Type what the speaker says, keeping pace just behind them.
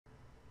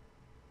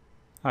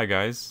Hi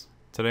guys,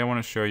 today I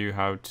want to show you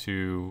how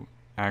to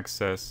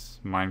access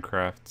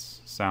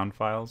Minecraft's sound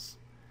files.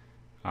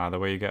 The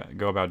way you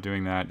go about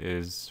doing that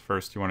is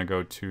first you want to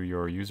go to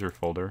your user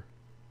folder,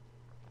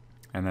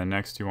 and then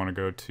next you want to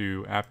go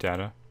to app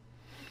data,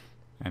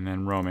 and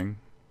then roaming,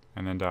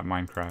 and then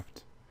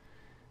 .minecraft.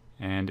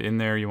 And in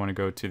there you want to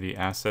go to the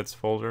assets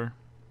folder,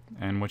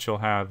 and what you'll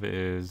have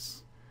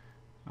is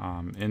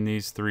in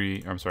these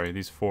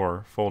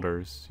four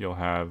folders you'll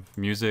have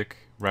music,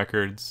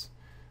 records,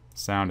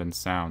 sound, and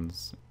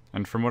sounds.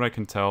 And from what I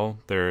can tell,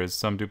 there is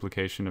some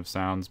duplication of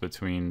sounds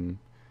between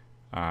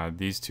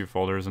these two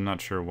folders. I'm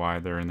not sure why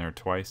they're in there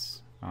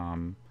twice.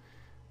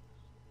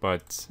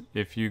 But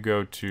if you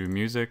go to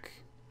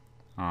music,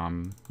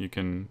 you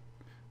can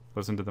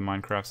listen to the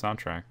Minecraft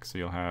soundtrack. So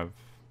you'll have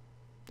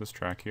this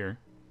track here.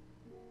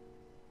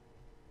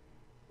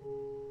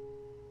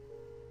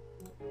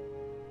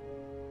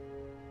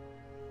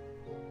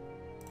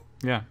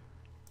 Yeah.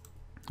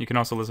 You can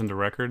also listen to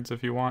records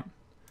if you want.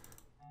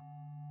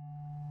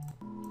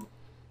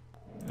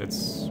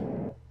 It's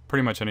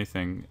pretty much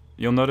anything.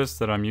 You'll notice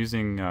that I'm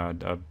using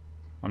I'm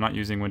not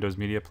using Windows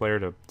Media Player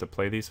to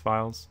play these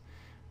files.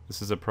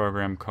 This is a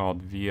program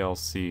called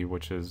VLC,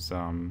 which is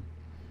a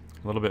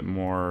little bit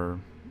more,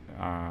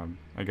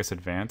 I guess,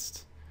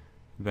 advanced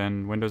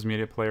than Windows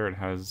Media Player. It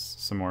has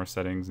some more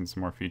settings and some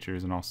more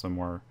features and also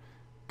more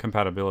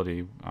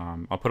compatibility.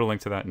 I'll put a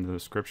link to that in the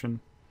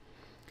description.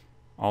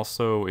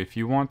 Also, if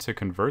you want to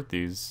convert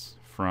these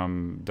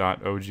from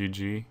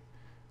 .ogg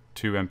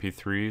to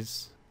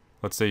MP3s,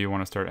 let's say you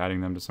want to start adding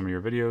them to some of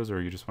your videos,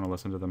 or you just want to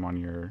listen to them on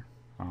your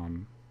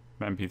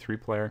MP3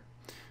 player,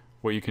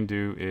 what you can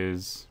do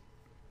is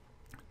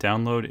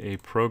download a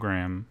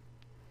program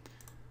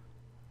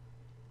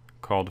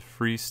called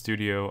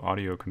FreeStudio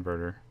Audio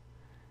Converter.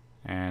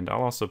 And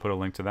I'll also put a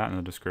link to that in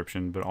the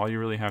description, but all you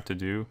really have to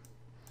do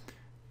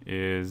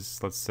is,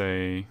 let's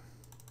say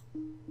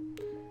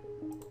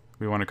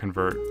we want to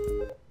convert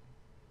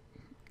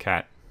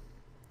cat.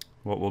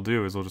 What we'll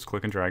do is we'll just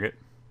click and drag it,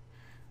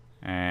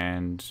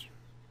 and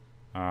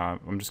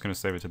I'm just going to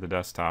save it to the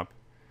desktop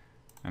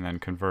and then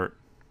convert.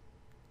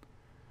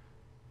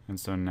 And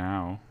so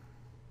now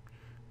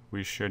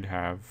we should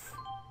have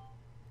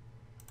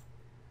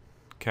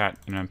cat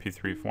in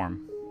MP3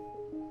 form.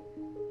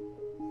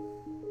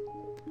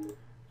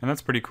 And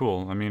that's pretty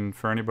cool. I mean,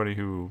 for anybody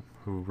who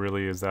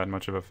really is that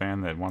much of a fan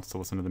that wants to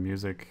listen to the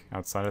music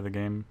outside of the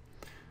game,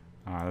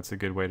 that's a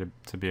good way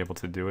to be able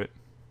to do it.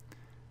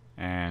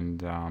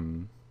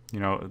 And you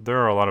know, there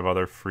are a lot of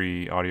other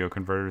free audio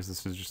converters.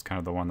 This is just kind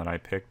of the one that I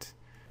picked.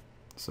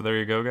 So there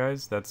you go,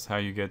 guys. That's how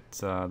you get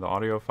the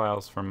audio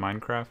files from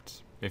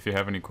Minecraft. If you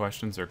have any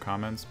questions or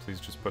comments, please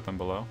just put them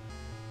below.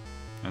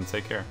 And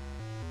take care.